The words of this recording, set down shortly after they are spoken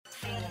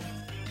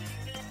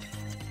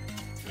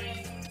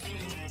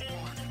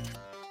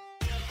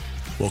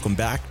Welcome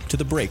back to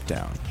The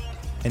Breakdown,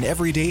 an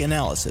everyday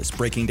analysis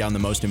breaking down the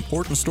most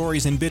important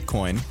stories in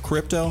Bitcoin,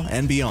 crypto,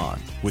 and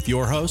beyond, with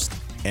your host,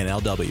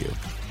 NLW.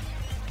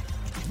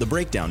 The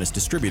Breakdown is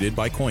distributed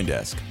by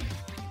CoinDesk.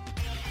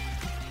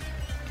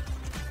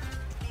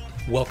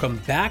 Welcome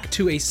back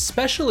to a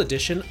special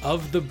edition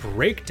of The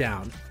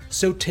Breakdown.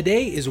 So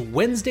today is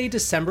Wednesday,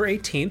 December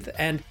 18th,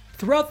 and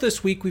throughout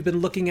this week we've been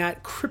looking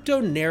at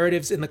crypto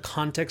narratives in the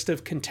context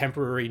of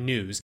contemporary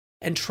news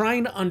and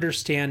trying to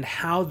understand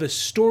how the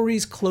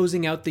stories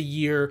closing out the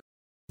year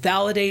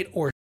validate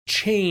or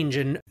change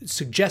and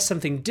suggest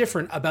something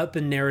different about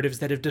the narratives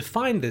that have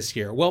defined this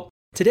year. Well,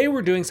 today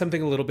we're doing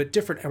something a little bit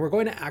different, and we're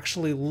going to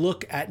actually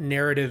look at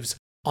narratives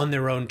on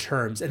their own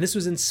terms. And this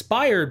was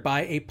inspired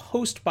by a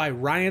post by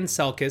Ryan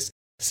Selkis,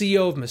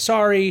 CEO of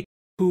Messari,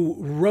 who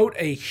wrote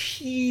a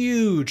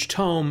huge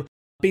tome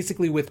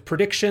basically with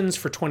predictions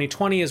for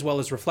 2020 as well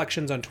as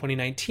reflections on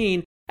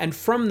 2019. And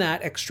from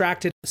that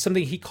extracted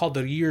something he called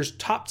the year's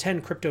top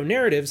 10 crypto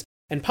narratives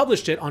and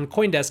published it on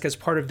CoinDesk as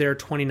part of their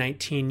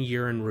 2019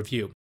 year in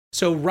review.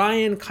 So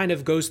Ryan kind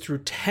of goes through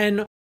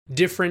 10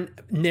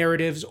 different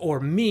narratives or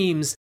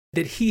memes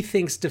that he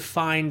thinks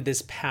defined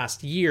this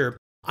past year.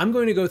 I'm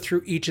going to go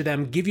through each of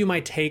them, give you my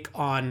take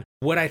on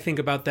what I think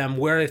about them,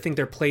 where I think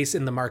their place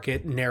in the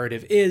market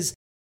narrative is,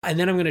 and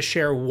then I'm going to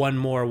share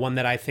one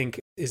that I think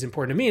is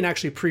important to me and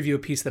actually preview a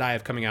piece that I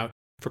have coming out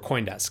for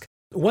CoinDesk.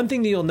 One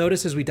thing that you'll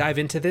notice as we dive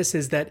into this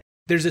is that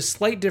there's a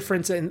slight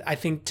difference, I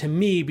think, to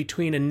me,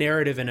 between a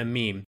narrative and a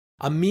meme.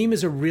 A meme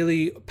is a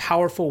really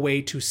powerful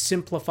way to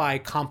simplify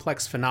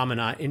complex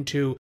phenomena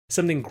into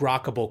something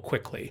grokkable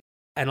quickly.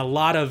 And a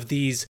lot of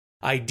these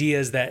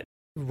ideas that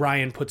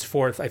Ryan puts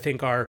forth, I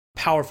think, are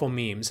powerful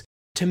memes.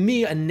 To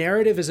me, a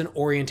narrative is an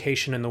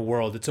orientation in the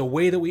world. It's a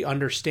way that we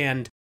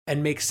understand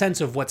and make sense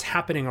of what's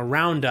happening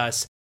around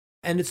us.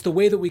 And it's the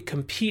way that we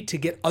compete to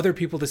get other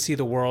people to see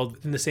the world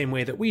in the same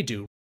way that we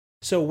do.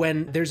 So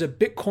when there's a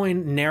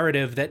Bitcoin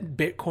narrative that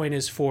Bitcoin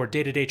is for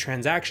day-to-day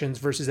transactions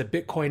versus a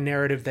Bitcoin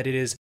narrative that it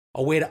is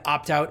a way to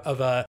opt out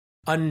of a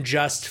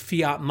unjust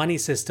fiat money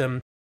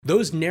system,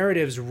 those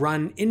narratives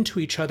run into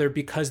each other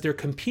because they're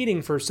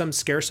competing for some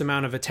scarce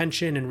amount of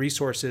attention and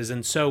resources.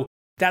 And so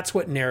that's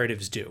what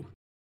narratives do.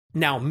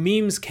 Now,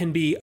 memes can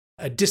be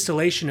a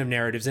distillation of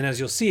narratives. And as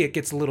you'll see, it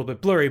gets a little bit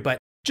blurry, but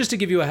just to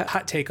give you a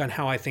hot take on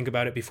how I think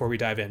about it before we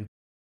dive in.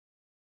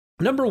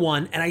 Number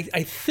one, and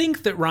I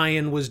think that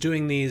Ryan was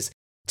doing these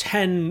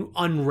 10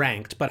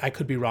 unranked, but I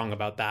could be wrong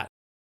about that.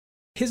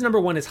 His number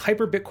one is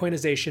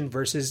hyper-Bitcoinization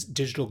versus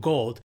digital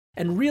gold.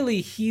 And really,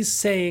 he's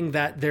saying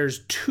that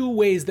there's two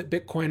ways that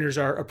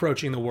Bitcoiners are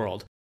approaching the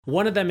world.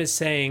 One of them is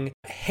saying,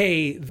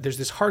 hey, there's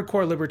this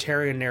hardcore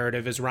libertarian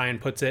narrative, as Ryan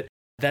puts it,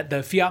 that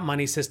the fiat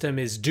money system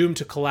is doomed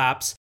to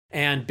collapse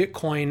and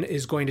Bitcoin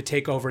is going to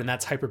take over, and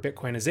that's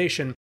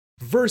hyper-Bitcoinization.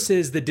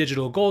 Versus the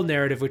digital gold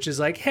narrative, which is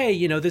like,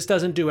 hey, this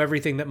doesn't do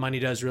everything that money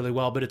does really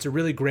well, but it's a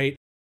really great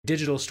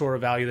digital store of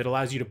value that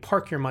allows you to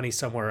park your money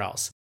somewhere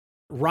else.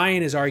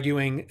 Ryan is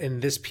arguing in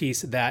this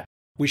piece that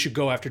we should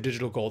go after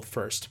digital gold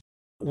first.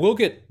 We'll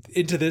get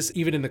into this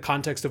even in the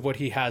context of what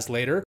he has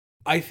later.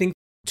 I think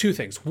two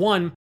things.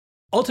 One,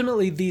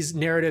 ultimately, these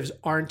narratives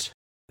aren't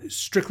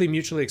strictly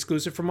mutually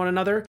exclusive from one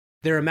another.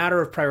 They're a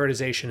matter of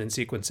prioritization and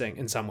sequencing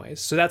in some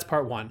ways. So that's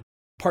part one.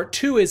 Part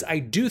two is I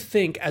do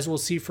think, as we'll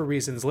see for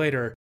reasons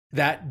later,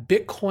 that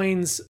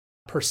Bitcoin's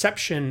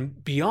perception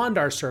beyond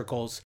our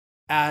circles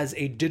as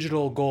a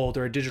digital gold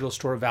or a digital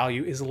store of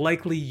value is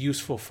likely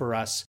useful for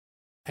us,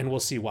 and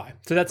we'll see why.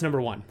 So that's number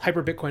one,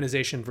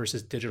 hyper-Bitcoinization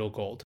versus digital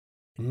gold.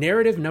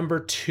 Narrative number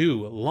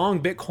two, long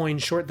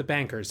Bitcoin, short the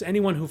bankers.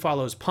 Anyone who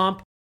follows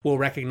Pomp will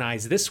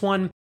recognize this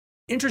one.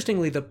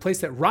 Interestingly, the place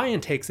that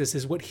Ryan takes this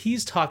is what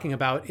he's talking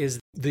about is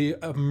the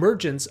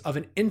emergence of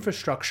an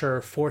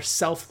infrastructure for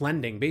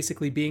self-lending,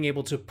 basically being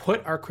able to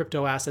put our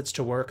crypto assets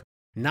to work,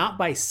 not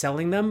by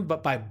selling them,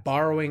 but by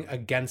borrowing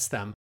against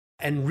them,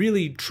 and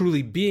really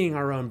truly being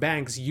our own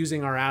banks,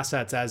 using our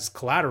assets as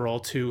collateral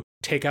to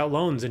take out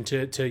loans and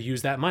to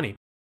use that money.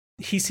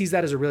 He sees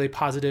that as a really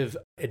positive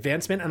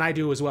advancement, and I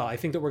do as well. I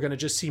think that we're going to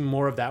just see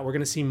more of that. We're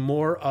going to see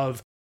more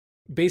of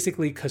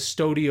basically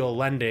custodial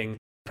lending,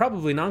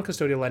 probably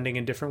non-custodial lending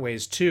in different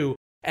ways too.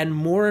 And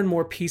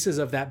more pieces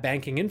of that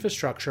banking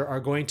infrastructure are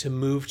going to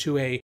move to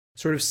a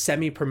sort of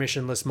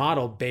semi-permissionless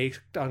model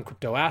based on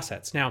crypto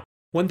assets. Now,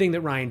 one thing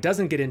that Ryan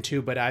doesn't get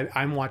into, but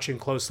I'm watching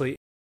closely,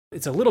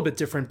 it's a little bit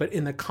different, but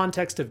in the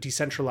context of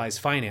decentralized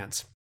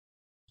finance.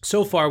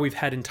 So far, we've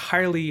had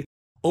entirely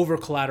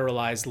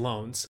over-collateralized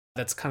loans.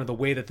 That's kind of the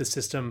way that the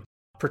system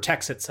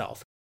protects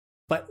itself.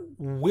 But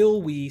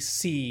will we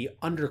see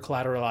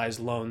under-collateralized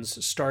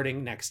loans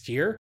starting next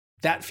year?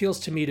 That feels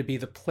to me to be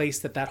the place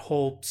that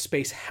whole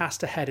space has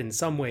to head in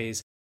some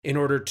ways in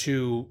order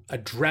to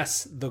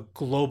address the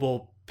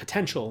global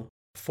potential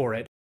for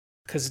it,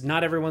 because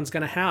not everyone's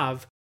going to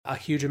have a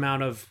huge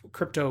amount of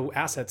crypto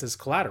assets as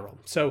collateral.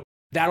 So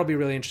that'll be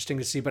really interesting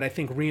to see, but I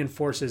think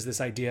reinforces this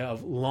idea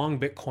of long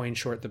Bitcoin,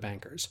 short the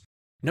bankers.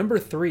 Number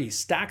three,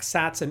 stack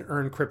sats and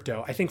earn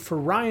crypto. I think for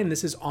Ryan,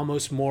 this is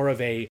almost more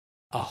of a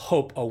a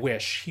hope, a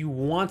wish. He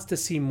wants to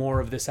see more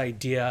of this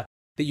idea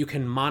that you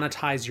can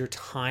monetize your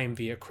time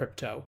via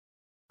crypto.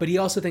 But he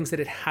also thinks that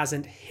it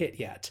hasn't hit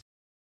yet.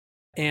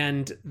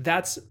 And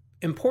that's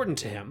important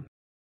to him.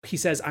 He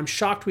says, I'm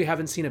shocked we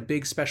haven't seen a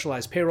big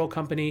specialized payroll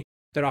company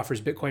that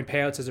offers Bitcoin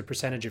payouts as a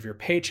percentage of your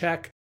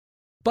paycheck.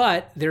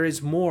 But there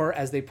is more,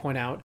 as they point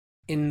out,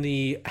 in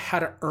the how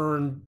to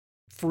earn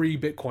free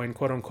Bitcoin,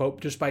 quote unquote,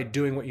 just by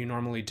doing what you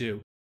normally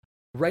do.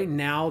 Right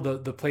now, the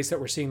place that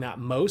we're seeing that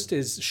most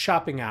is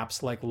shopping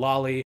apps like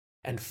Lolly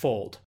and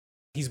Fold.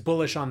 He's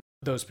bullish on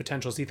those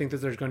potentials. He thinks that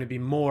there's going to be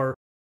more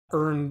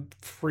earn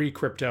free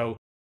crypto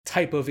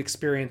type of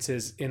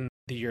experiences in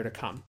the year to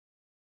come.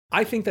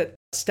 I think that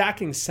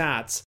stacking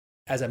sats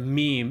as a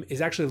meme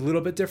is actually a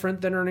little bit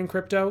different than earning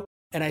crypto.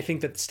 And I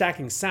think that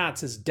stacking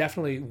sats is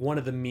definitely one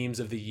of the memes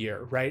of the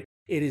year, right?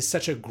 It is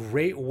such a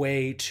great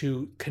way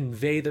to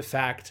convey the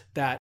fact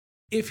that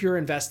if you're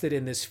invested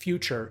in this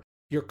future,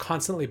 you're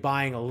constantly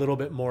buying a little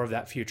bit more of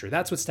that future.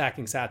 That's what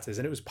stacking sats is.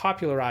 And it was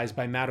popularized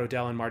by Matt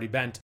Odell and Marty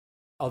Bent,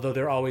 although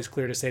they're always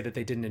clear to say that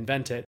they didn't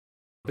invent it.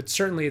 But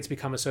certainly it's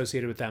become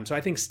associated with them. So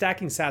I think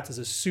stacking sats is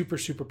a super,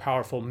 super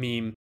powerful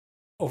meme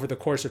over the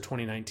course of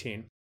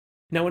 2019.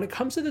 Now, when it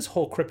comes to this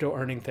whole crypto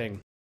earning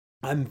thing,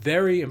 I'm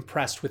very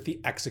impressed with the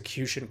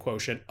execution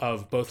quotient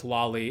of both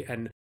Lolly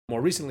and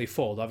more recently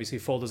Fold. Obviously,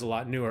 Fold is a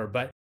lot newer,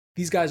 but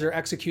these guys are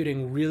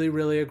executing really,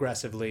 really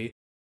aggressively.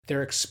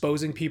 They're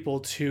exposing people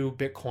to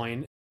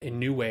Bitcoin in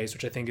new ways,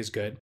 which I think is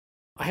good.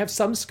 I have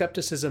some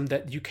skepticism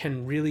that you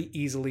can really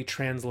easily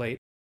translate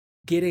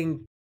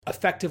getting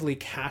effectively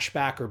cash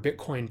back or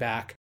Bitcoin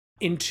back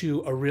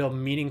into a real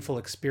meaningful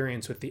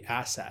experience with the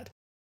asset.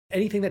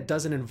 Anything that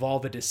doesn't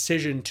involve a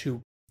decision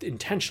to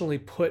intentionally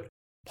put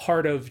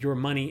part of your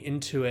money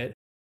into it,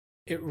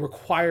 it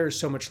requires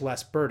so much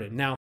less burden.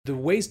 Now, the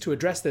ways to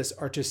address this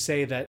are to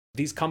say that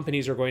these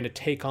companies are going to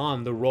take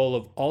on the role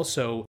of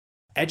also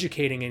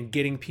educating and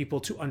getting people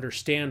to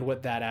understand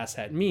what that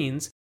asset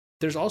means.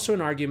 There's also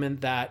an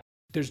argument that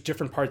there's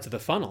different parts of the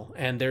funnel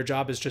and their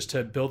job is just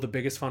to build the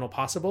biggest funnel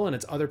possible. And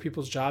it's other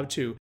people's job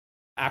to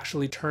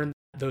actually turn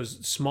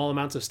those small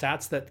amounts of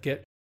stats that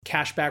get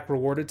cash back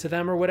rewarded to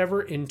them or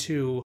whatever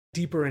into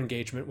deeper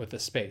engagement with the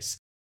space.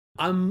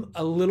 I'm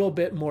a little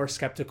bit more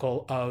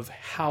skeptical of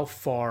how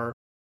far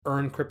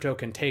Earn Crypto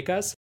can take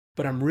us,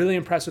 but I'm really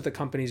impressed with the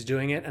companies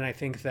doing it. And I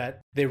think that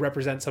they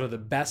represent some of the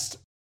best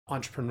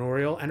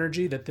entrepreneurial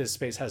energy that this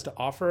space has to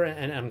offer.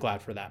 And I'm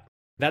glad for that.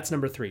 That's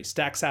number 3,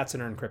 stack sats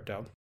and earn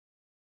crypto.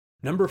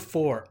 Number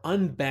 4,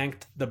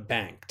 unbanked the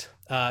banked.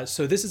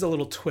 So this is a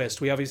little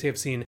twist. We obviously have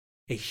seen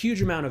a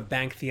huge amount of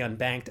bank the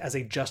unbanked as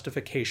a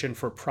justification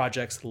for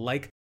projects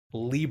like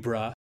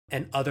Libra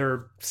and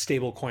other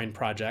stablecoin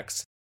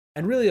projects,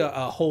 and really a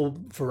whole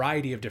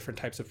variety of different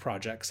types of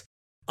projects.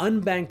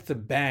 Unbanked the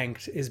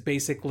banked is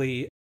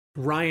basically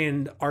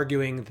Ryan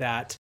arguing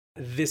that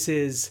this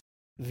is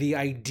the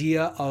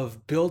idea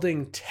of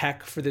building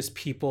tech for this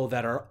people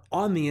that are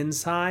on the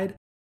inside,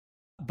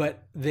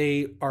 but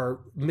they are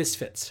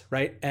misfits,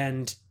 right?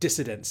 And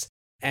dissidents,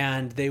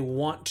 and they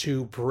want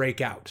to break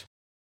out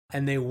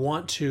and they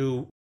want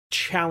to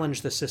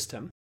challenge the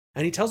system.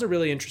 And he tells a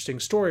really interesting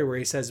story where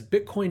he says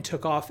Bitcoin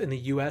took off in the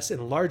US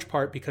in large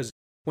part because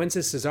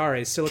Wences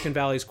Cesares, Silicon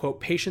Valley's, quote,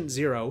 patient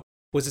zero,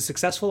 was a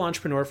successful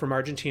entrepreneur from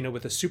Argentina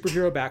with a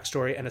superhero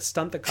backstory and a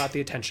stunt that caught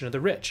the attention of the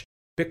rich.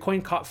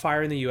 Bitcoin caught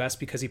fire in the US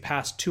because he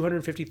passed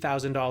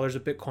 $250,000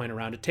 of Bitcoin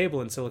around a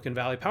table in Silicon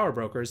Valley power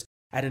brokers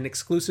at an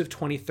exclusive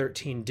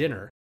 2013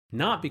 dinner,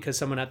 not because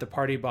someone at the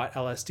party bought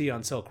LSD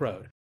on Silk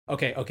Road.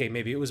 Okay,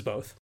 maybe it was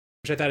both,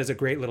 which I thought is a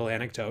great little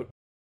anecdote.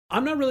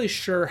 I'm not really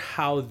sure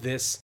how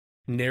this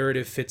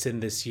narrative fits in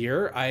this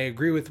year. I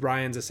agree with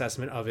Ryan's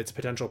assessment of its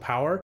potential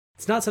power.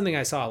 It's not something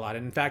I saw a lot.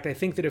 And in fact, I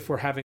think that if we're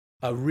having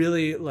a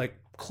really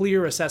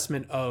clear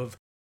assessment of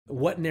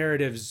what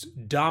narratives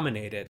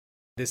dominated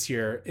this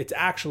year, it's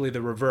actually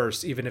the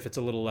reverse, even if it's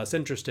a little less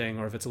interesting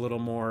or if it's a little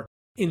more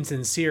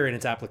insincere in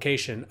its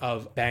application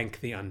of bank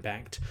the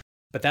unbanked.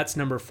 But that's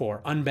number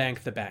 4,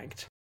 unbank the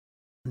banked.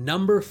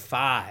 Number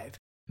 5,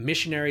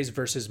 missionaries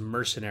versus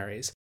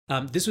mercenaries.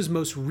 This was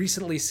most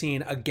recently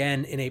seen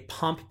again in a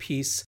Pomp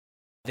piece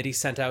that he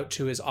sent out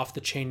to his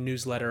off-the-chain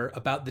newsletter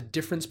about the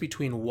difference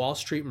between Wall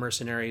Street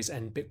mercenaries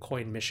and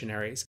Bitcoin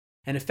missionaries.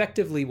 And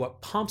effectively what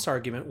Pomp's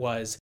argument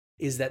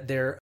is that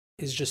there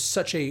is just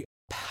such a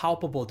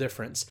palpable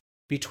difference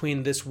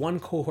between this one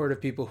cohort of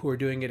people who are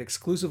doing it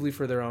exclusively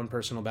for their own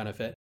personal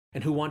benefit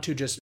and who want to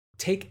just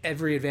take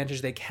every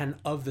advantage they can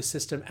of the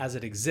system as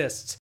it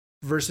exists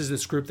versus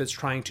this group that's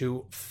trying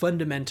to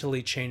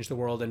fundamentally change the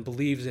world and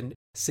believes in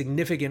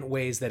significant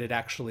ways that it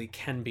actually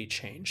can be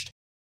changed.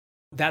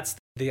 That's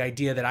the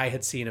idea that I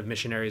had seen of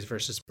missionaries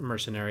versus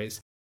mercenaries.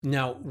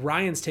 Now,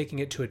 Ryan's taking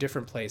it to a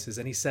different places,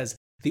 and he says,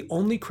 the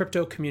only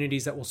crypto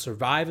communities that will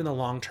survive in the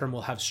long term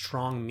will have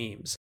strong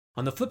memes.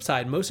 On the flip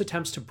side, most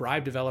attempts to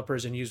bribe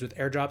developers and use with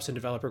airdrops and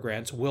developer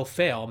grants will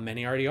fail,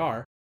 many already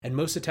are, and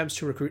most attempts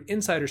to recruit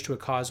insiders to a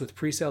cause with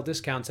pre-sale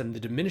discounts and the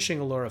diminishing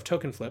allure of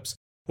token flips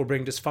will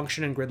bring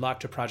dysfunction and gridlock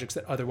to projects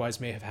that otherwise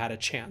may have had a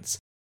chance.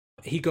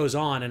 He goes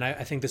on, and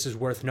I think this is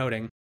worth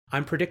noting.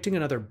 I'm predicting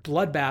another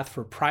bloodbath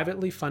for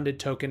privately funded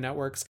token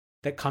networks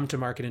that come to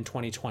market in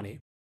 2020.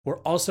 We're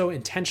also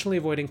intentionally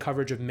avoiding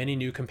coverage of many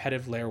new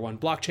competitive layer 1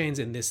 blockchains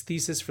in this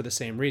thesis for the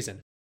same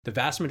reason. The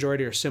vast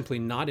majority are simply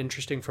not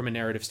interesting from a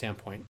narrative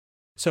standpoint.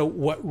 So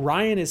what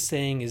Ryan is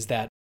saying is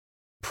that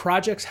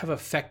projects have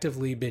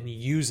effectively been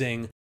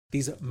using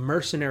these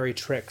mercenary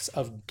tricks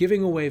of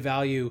giving away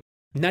value,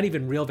 not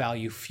even real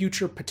value,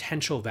 future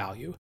potential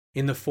value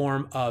in the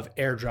form of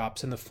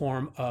airdrops, in the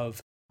form of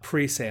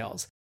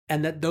pre-sales,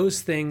 and that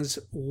those things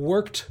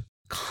worked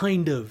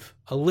kind of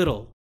a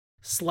little,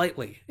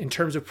 slightly in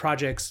terms of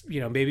projects,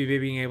 maybe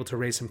being able to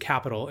raise some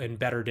capital in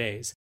better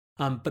days,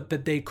 but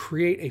that they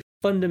create a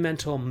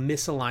fundamental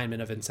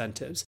misalignment of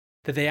incentives,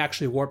 that they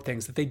actually warp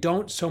things, that they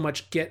don't so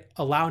much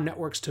allow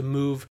networks to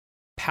move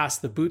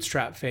past the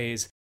bootstrap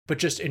phase, but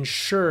just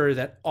ensure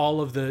that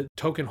all of the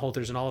token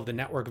holders and all of the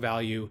network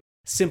value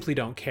simply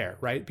don't care,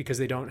 right? Because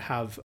they don't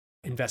have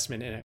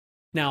investment in it.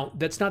 Now,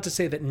 that's not to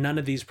say that none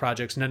of these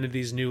projects, none of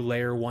these new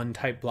layer 1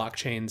 type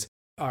blockchains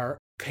are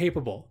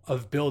capable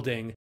of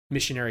building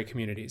missionary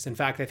communities. In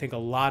fact, I think a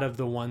lot of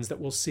the ones that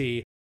we'll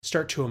see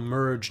start to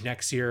emerge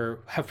next year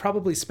have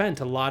probably spent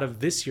a lot of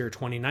this year,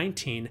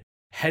 2019,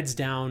 heads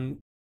down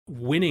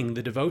winning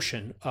the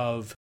devotion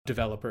of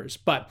developers.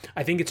 But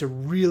I think it's a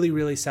really,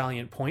 really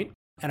salient point.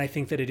 And I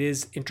think that it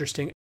is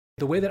interesting.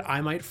 The way that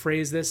I might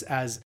phrase this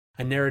as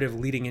a narrative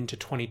leading into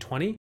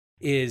 2020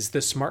 is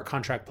the smart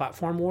contract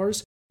platform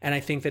wars. And I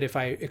think that if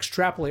I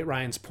extrapolate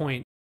Ryan's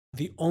point,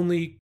 the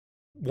only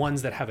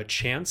ones that have a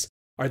chance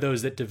are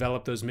those that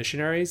develop those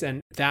missionaries.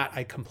 And that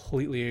I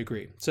completely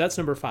agree. So that's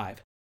number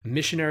 5,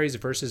 missionaries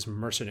versus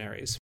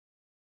mercenaries.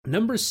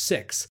 Number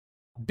 6,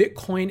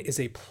 Bitcoin is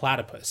a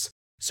platypus.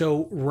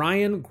 So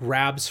Ryan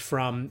grabs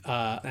from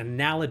an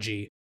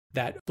analogy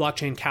that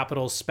Blockchain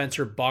Capital's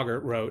Spencer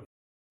Bogart wrote,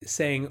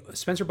 saying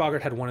Spencer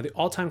Bogart had one of the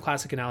all-time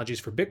classic analogies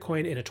for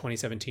Bitcoin in a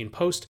 2017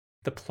 post,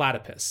 the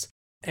platypus.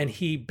 And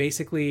he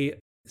basically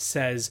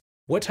says,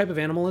 what type of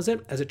animal is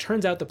it? As it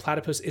turns out, the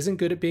platypus isn't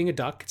good at being a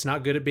duck. It's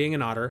not good at being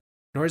an otter,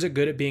 nor is it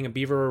good at being a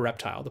beaver or a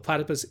reptile. The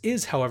platypus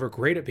is, however,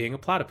 great at being a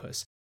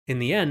platypus. In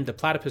the end, the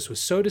platypus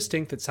was so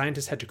distinct that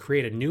scientists had to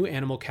create a new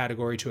animal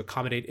category to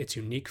accommodate its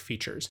unique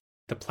features.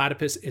 The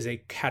platypus is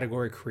a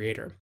category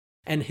creator.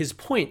 And his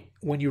point,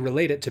 when you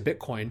relate it to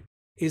Bitcoin,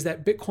 is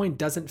that Bitcoin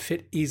doesn't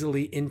fit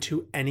easily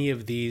into any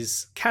of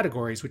these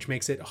categories, which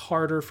makes it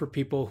harder for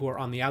people who are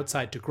on the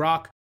outside to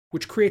grok,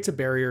 which creates a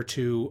barrier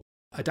to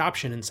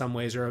adoption in some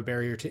ways or a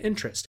barrier to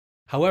interest.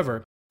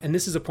 However, and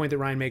this is a point that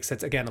Ryan makes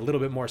that's, again, a little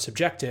bit more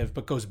subjective,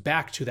 but goes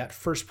back to that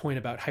first point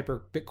about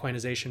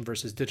hyper-Bitcoinization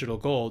versus digital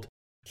gold.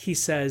 He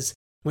says,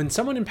 when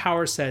someone in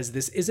power says,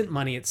 this isn't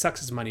money, it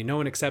sucks as money, no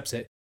one accepts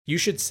it, you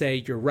should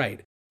say, you're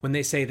right. When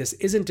they say this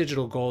isn't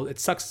digital gold, it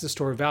sucks as a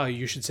store of value,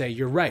 you should say,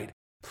 you're right.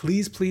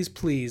 Please, please,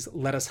 please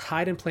let us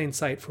hide in plain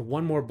sight for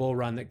one more bull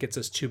run that gets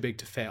us too big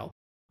to fail.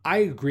 I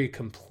agree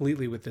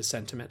completely with this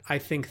sentiment. I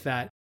think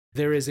that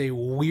there is a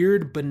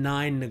weird,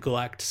 benign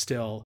neglect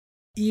still,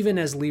 even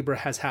as Libra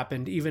has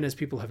happened, even as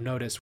people have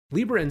noticed.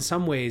 Libra, in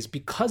some ways,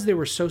 because they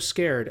were so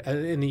scared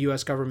in the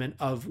US government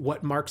of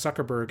what Mark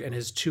Zuckerberg and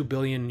his 2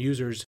 billion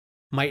users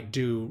might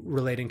do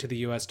relating to the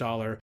US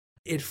dollar,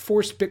 it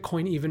forced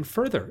Bitcoin even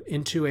further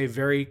into a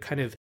very kind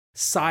of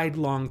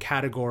sidelong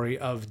category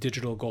of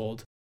digital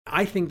gold.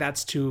 I think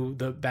that's to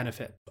the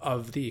benefit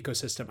of the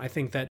ecosystem. I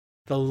think that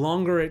the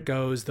longer it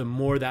goes, the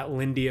more that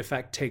Lindy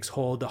effect takes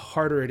hold, the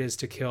harder it is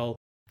to kill,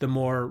 the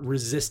more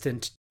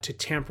resistant to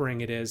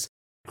tampering it is.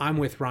 I'm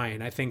with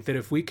Ryan. I think that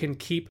if we can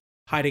keep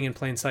hiding in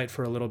plain sight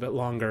for a little bit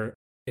longer,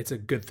 it's a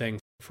good thing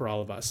for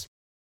all of us.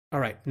 All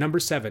right, number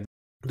 7,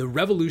 the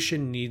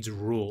revolution needs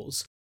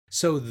rules.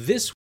 So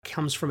this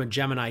comes from a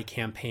Gemini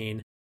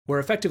campaign where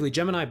effectively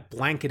Gemini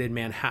blanketed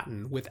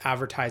Manhattan with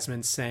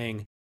advertisements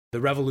saying the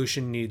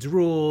revolution needs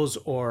rules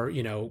or,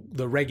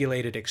 the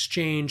regulated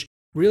exchange,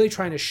 really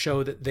trying to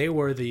show that they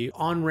were the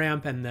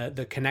on-ramp and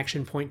the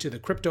connection point to the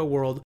crypto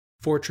world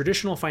for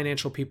traditional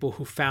financial people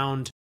who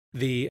found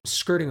the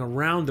skirting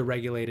around the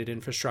regulated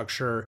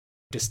infrastructure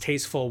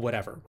distasteful,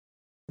 whatever.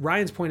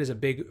 Ryan's point is a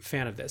big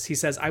fan of this. He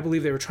says, I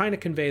believe they were trying to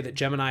convey that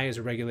Gemini is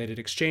a regulated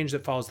exchange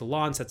that follows the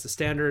law and sets the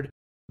standard.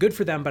 Good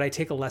for them, but I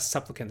take a less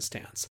supplicant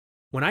stance.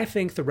 When I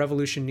think the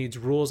revolution needs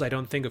rules, I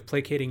don't think of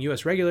placating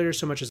US regulators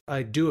so much as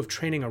I do of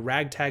training a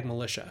ragtag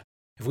militia.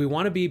 If we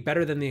want to be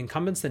better than the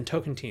incumbents, then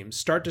token teams,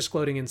 start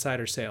disclosing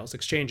insider sales,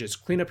 exchanges,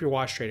 clean up your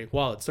wash trading,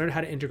 wallets, learn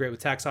how to integrate with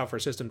tax software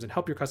systems and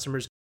help your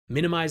customers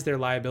minimize their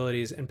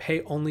liabilities and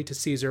pay only to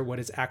Caesar what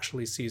is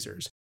actually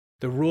Caesar's.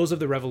 The rules of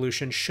the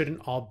revolution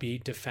shouldn't all be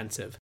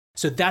defensive.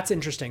 So that's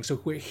interesting. So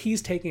where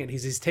he's taking it,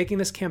 he's taking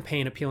this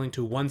campaign appealing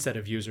to one set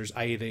of users,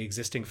 i.e. the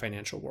existing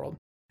financial world,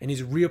 and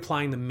he's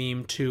reapplying the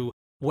meme to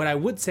what I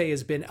would say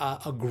has been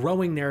a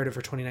growing narrative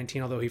for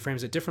 2019, although he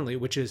frames it differently,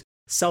 which is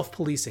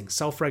self-policing,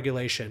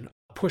 self-regulation,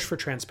 push for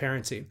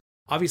transparency.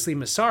 Obviously,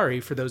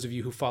 Masari, for those of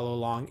you who follow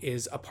along,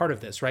 is a part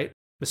of this, right?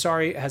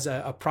 Masari has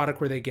a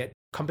product where they get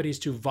companies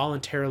to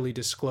voluntarily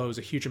disclose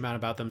a huge amount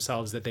about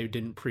themselves that they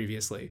didn't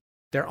previously.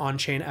 Their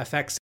on-chain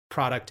FX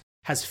product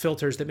has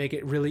filters that make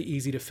it really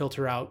easy to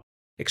filter out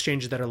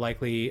exchanges that are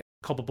likely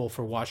culpable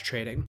for wash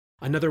trading.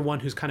 Another one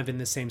who's kind of in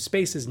the same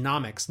space is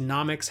Nomics.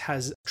 Nomics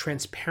has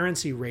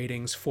transparency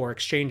ratings for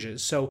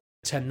exchanges. So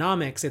to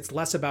Nomics, it's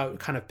less about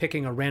kind of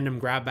picking a random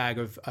grab bag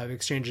of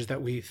exchanges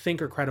that we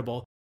think are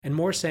credible and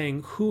more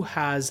saying who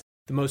has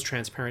the most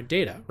transparent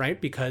data, right?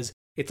 Because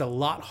it's a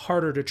lot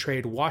harder to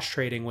trade wash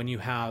trading when you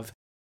have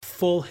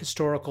full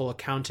historical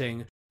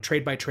accounting,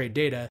 trade by trade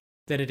data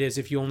than it is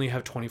if you only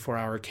have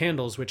 24-hour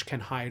candles, which can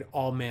hide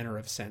all manner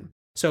of sin.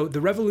 So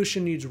the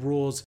revolution needs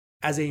rules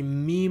as a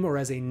meme or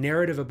as a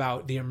narrative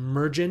about the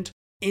emergent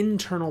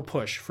internal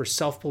push for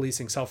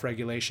self-policing,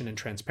 self-regulation, and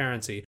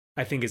transparency,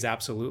 I think is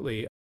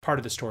absolutely part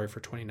of the story for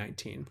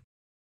 2019.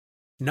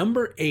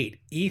 Number 8,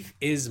 ETH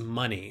is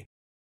money.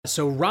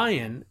 So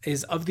Ryan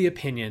is of the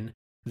opinion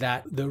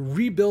that the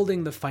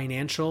rebuilding the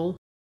financial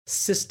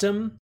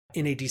system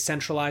in a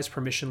decentralized,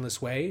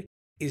 permissionless way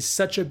is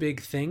such a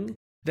big thing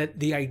that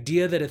the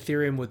idea that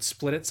Ethereum would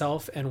split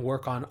itself and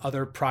work on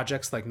other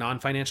projects like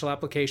non-financial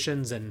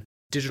applications and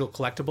digital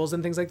collectibles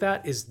and things like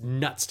that is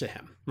nuts to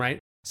him, right?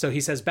 So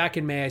he says, back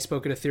in May, I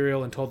spoke at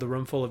Ethereal and told the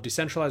room full of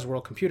decentralized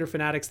world computer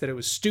fanatics that it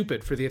was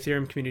stupid for the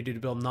Ethereum community to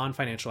build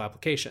non-financial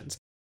applications.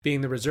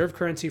 Being the reserve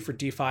currency for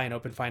DeFi and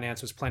open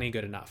finance was plenty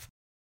good enough.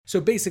 So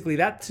basically,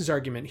 that's his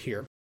argument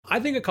here. I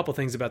think a couple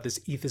things about this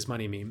ETH is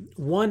money meme.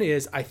 One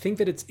is, I think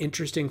that it's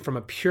interesting from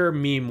a pure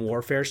meme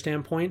warfare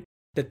standpoint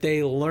that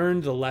they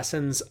learned the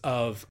lessons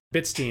of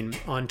Bitstein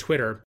on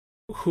Twitter,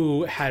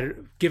 who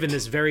had given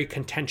this very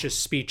contentious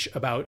speech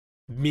about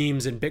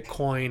memes and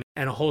Bitcoin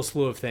and a whole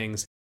slew of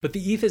things. But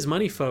the ETH is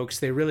money folks,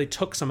 they really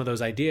took some of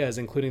those ideas,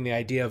 including the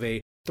idea of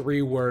a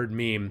 3-word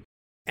meme,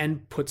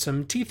 and put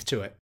some teeth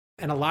to it.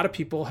 And a lot of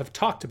people have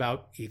talked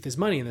about ETH is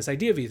money and this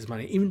idea of ETH is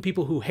money. Even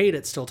people who hate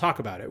it still talk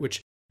about it,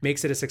 which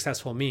makes it a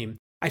successful meme.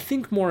 I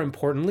think more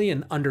importantly,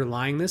 and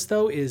underlying this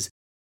though, is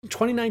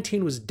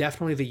 2019 was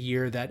definitely the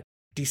year that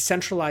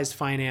decentralized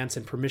finance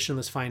and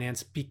permissionless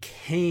finance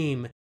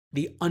became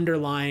the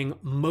underlying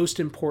most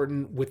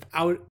important,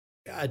 without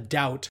a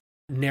doubt,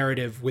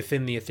 narrative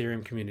within the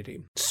Ethereum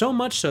community. So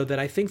much so that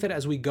I think that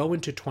as we go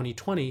into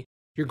 2020,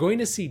 you're going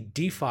to see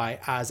DeFi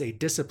as a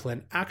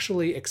discipline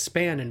actually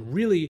expand and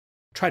really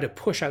try to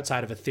push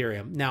outside of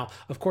Ethereum. Now,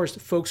 of course,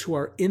 folks who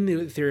are in the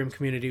Ethereum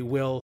community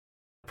will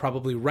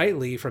probably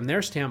rightly, from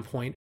their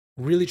standpoint,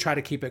 really try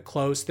to keep it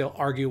close. They'll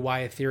argue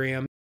why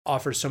Ethereum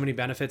offers so many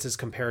benefits as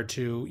compared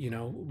to,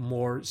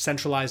 more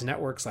centralized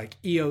networks like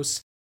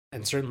EOS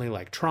and certainly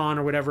like Tron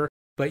or whatever.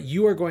 But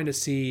you are going to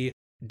see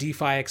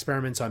DeFi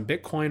experiments on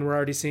Bitcoin. We're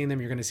already seeing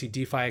them. You're going to see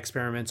DeFi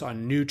experiments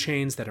on new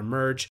chains that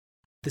emerge.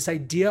 This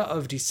idea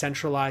of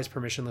decentralized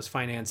permissionless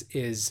finance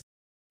is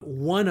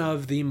one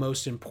of the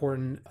most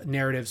important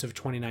narratives of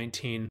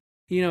 2019.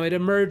 It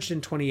emerged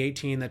in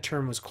 2018. The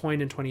term was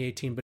coined in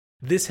 2018, but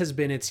this has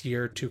been its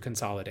year to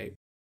consolidate.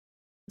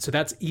 So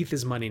that's ETH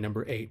is money,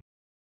 number 8.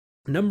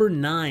 Number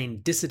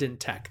 9, dissident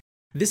tech.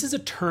 This is a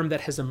term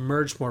that has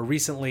emerged more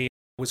recently,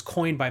 was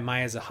coined by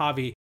Maya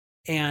Zahavi,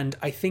 and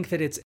I think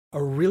that it's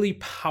a really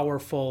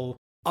powerful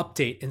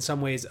update in some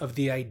ways of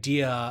the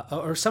idea,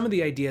 or some of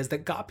the ideas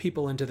that got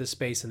people into the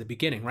space in the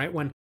beginning, right?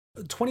 When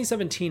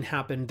 2017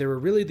 happened, there were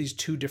really these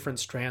two different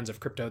strands of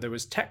crypto. There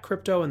was tech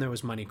crypto and there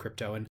was money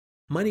crypto. And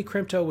money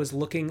crypto was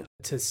looking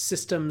to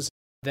systems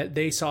that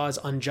they saw as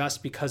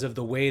unjust because of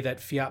the way that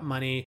fiat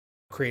money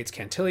creates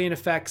Cantillon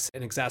effects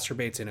and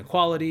exacerbates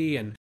inequality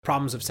and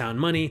problems of sound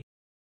money.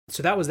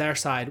 So that was their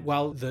side,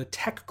 while the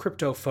tech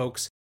crypto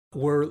folks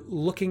were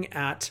looking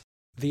at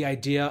the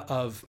idea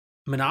of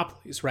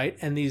monopolies, right?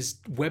 And these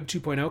Web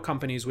 2.0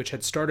 companies, which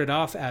had started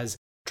off as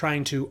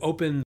trying to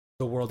open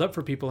the world up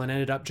for people and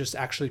ended up just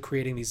actually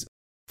creating these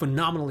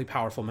phenomenally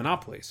powerful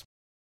monopolies.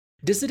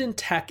 Dissident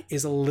tech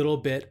is a little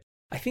bit,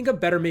 I think, a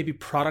better maybe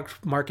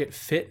product market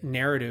fit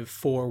narrative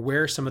for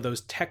where some of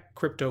those tech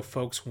crypto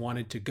folks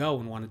wanted to go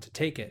and wanted to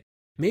take it.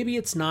 Maybe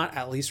it's not,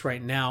 at least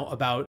right now,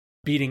 about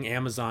beating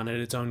Amazon at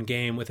its own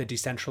game with a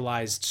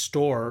decentralized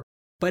store,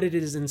 but it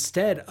is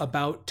instead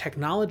about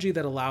technology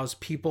that allows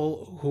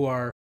people who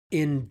are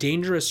in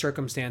dangerous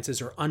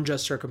circumstances or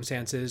unjust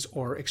circumstances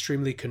or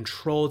extremely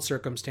controlled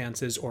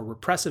circumstances or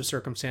repressive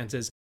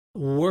circumstances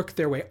work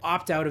their way,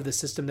 opt out of the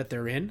system that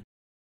they're in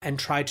and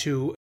try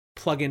to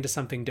plug into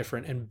something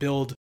different and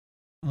build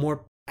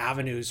more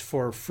avenues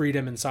for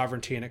freedom and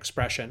sovereignty and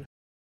expression.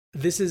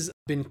 This has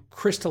been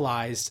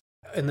crystallized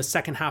in the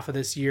second half of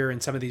this year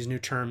in some of these new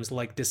terms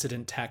like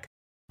dissident tech.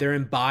 They're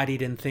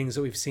embodied in things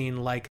that we've seen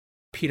like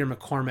Peter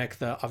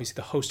McCormick, obviously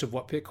the host of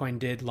What Bitcoin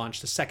Did,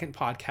 launched a second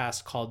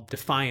podcast called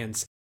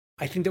Defiance.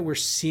 I think that we're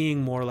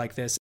seeing more like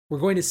this. We're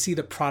going to see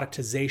the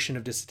productization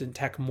of dissident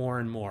tech more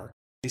and more.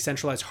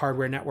 Decentralized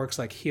hardware networks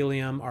like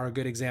Helium are a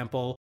good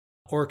example.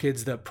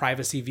 Orchid's, the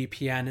privacy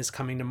VPN, is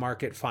coming to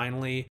market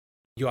finally.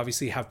 You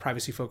obviously have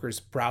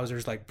privacy-focused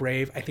browsers like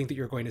Brave. I think that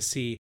you're going to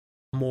see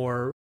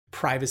more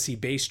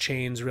privacy-based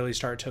chains really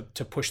start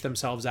to push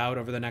themselves out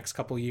over the next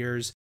couple of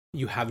years.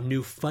 You have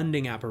new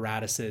funding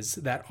apparatuses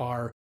that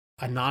are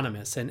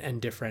anonymous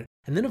and different.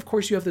 And then, of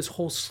course, you have this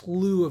whole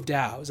slew of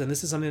DAOs. And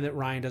this is something that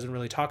Ryan doesn't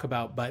really talk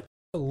about, but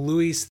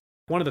Luis,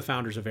 one of the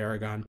founders of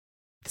Aragon,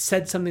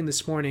 said something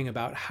this morning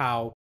about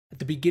how at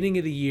the beginning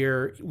of the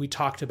year, we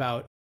talked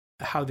about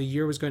how the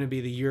year was going to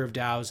be the year of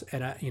DAOs.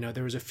 And,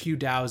 there was a few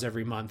DAOs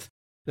every month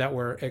that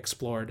were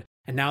explored.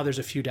 And now there's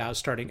a few DAOs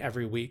starting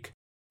every week.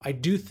 I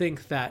do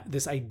think that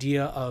this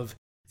idea of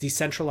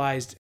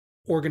decentralized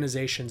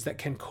organizations that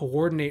can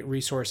coordinate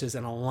resources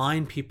and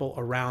align people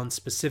around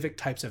specific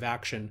types of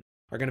action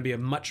are going to be a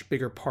much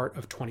bigger part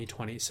of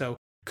 2020. So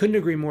couldn't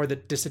agree more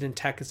that dissident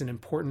tech is an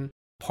important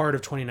part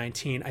of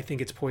 2019. I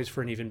think it's poised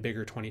for an even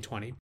bigger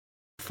 2020.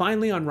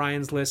 Finally, on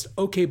Ryan's list,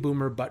 OK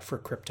Boomer, but for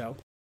crypto.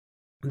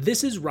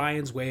 This is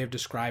Ryan's way of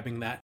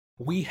describing that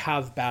we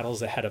have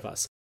battles ahead of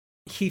us.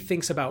 He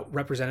thinks about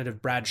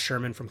Representative Brad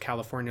Sherman from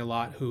California a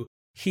lot, who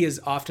he has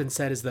often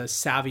said is the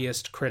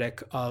savviest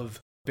critic of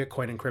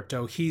Bitcoin and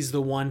crypto. He's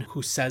the one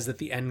who says that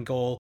the end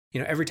goal,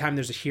 every time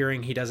there's a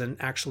hearing, he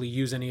doesn't actually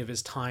use any of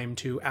his time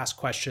to ask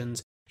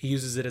questions. He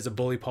uses it as a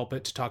bully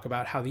pulpit to talk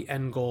about how the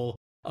end goal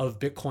of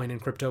Bitcoin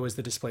and crypto is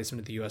the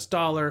displacement of the US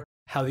dollar,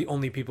 how the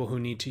only people who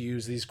need to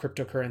use these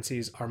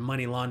cryptocurrencies are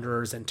money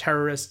launderers and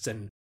terrorists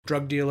and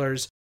drug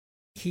dealers.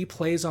 He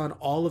plays on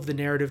all of the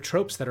narrative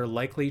tropes that are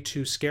likely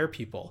to scare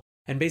people.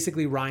 And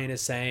basically, Ryan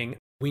is saying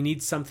we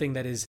need something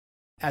that is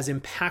as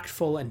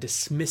impactful and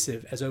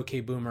dismissive as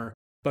OK Boomer,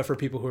 but for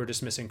people who are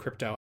dismissing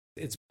crypto.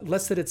 It's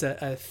less that it's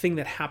a thing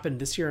that happened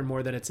this year and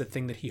more that it's a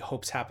thing that he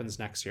hopes happens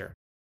next year.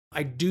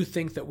 I do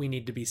think that we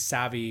need to be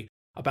savvy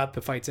about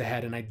the fights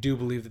ahead, and I do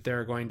believe that there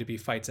are going to be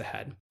fights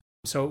ahead.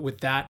 So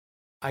with that,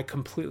 I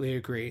completely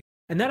agree.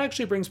 And that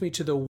actually brings me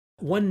to the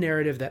one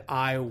narrative that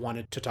I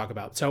wanted to talk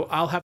about. So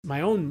I'll have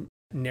my own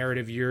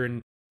narrative year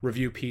in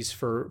review piece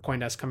for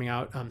CoinDesk coming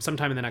out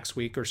sometime in the next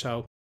week or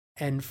so.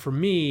 And for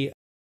me,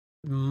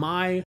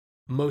 my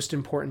most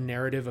important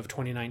narrative of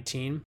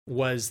 2019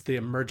 was the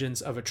emergence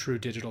of a true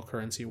digital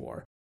currency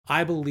war.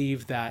 I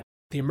believe that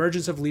the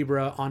emergence of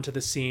Libra onto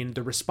the scene,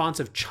 the response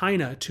of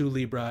China to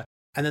Libra,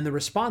 and then the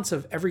response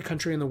of every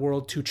country in the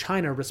world to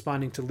China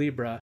responding to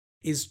Libra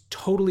is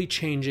totally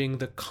changing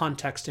the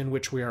context in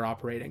which we are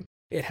operating.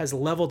 It has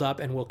leveled up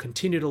and will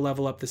continue to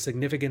level up the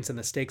significance and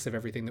the stakes of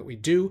everything that we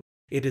do.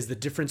 It is the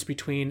difference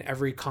between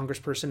every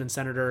congressperson and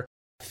senator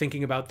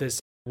thinking about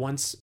this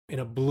once in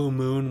a blue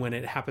moon when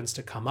it happens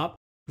to come up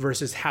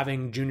versus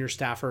having junior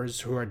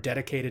staffers who are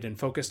dedicated and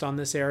focused on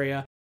this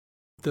area.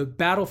 The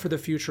battle for the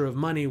future of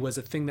money was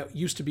a thing that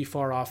used to be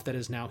far off that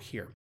is now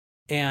here.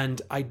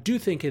 And I do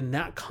think in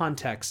that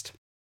context,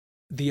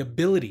 the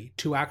ability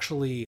to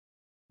actually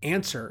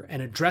answer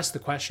and address the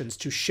questions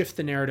to shift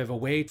the narrative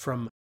away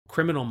from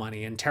criminal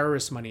money and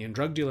terrorist money and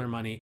drug dealer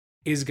money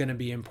is going to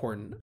be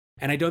important.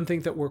 And I don't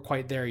think that we're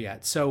quite there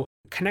yet. So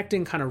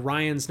connecting kind of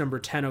Ryan's number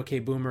 10 OK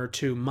Boomer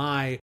to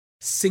my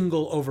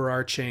single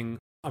overarching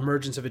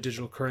emergence of a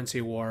digital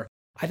currency war,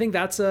 I think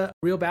that's a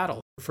real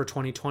battle for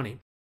 2020.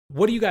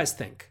 What do you guys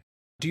think?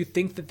 Do you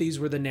think that these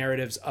were the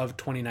narratives of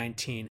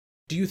 2019?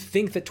 Do you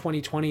think that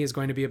 2020 is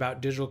going to be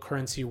about digital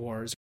currency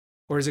wars,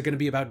 or is it going to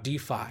be about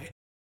DeFi?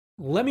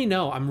 Let me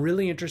know. I'm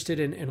really interested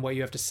in what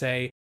you have to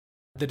say.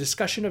 The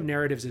discussion of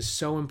narratives is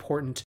so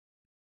important.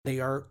 They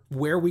are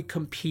where we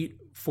compete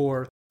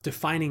for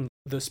defining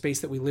the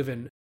space that we live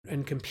in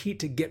and compete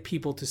to get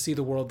people to see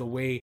the world the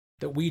way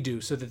that we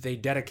do so that they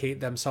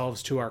dedicate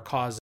themselves to our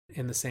cause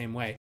in the same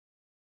way.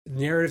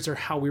 Narratives are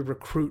how we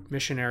recruit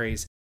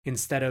missionaries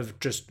instead of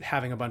just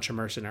having a bunch of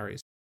mercenaries.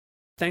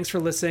 Thanks for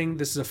listening.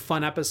 This is a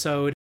fun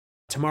episode.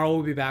 Tomorrow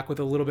we'll be back with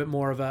a little bit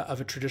more of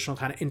a traditional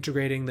kind of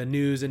integrating the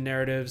news and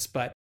narratives,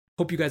 but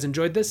hope you guys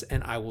enjoyed this,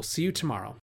 and I will see you tomorrow.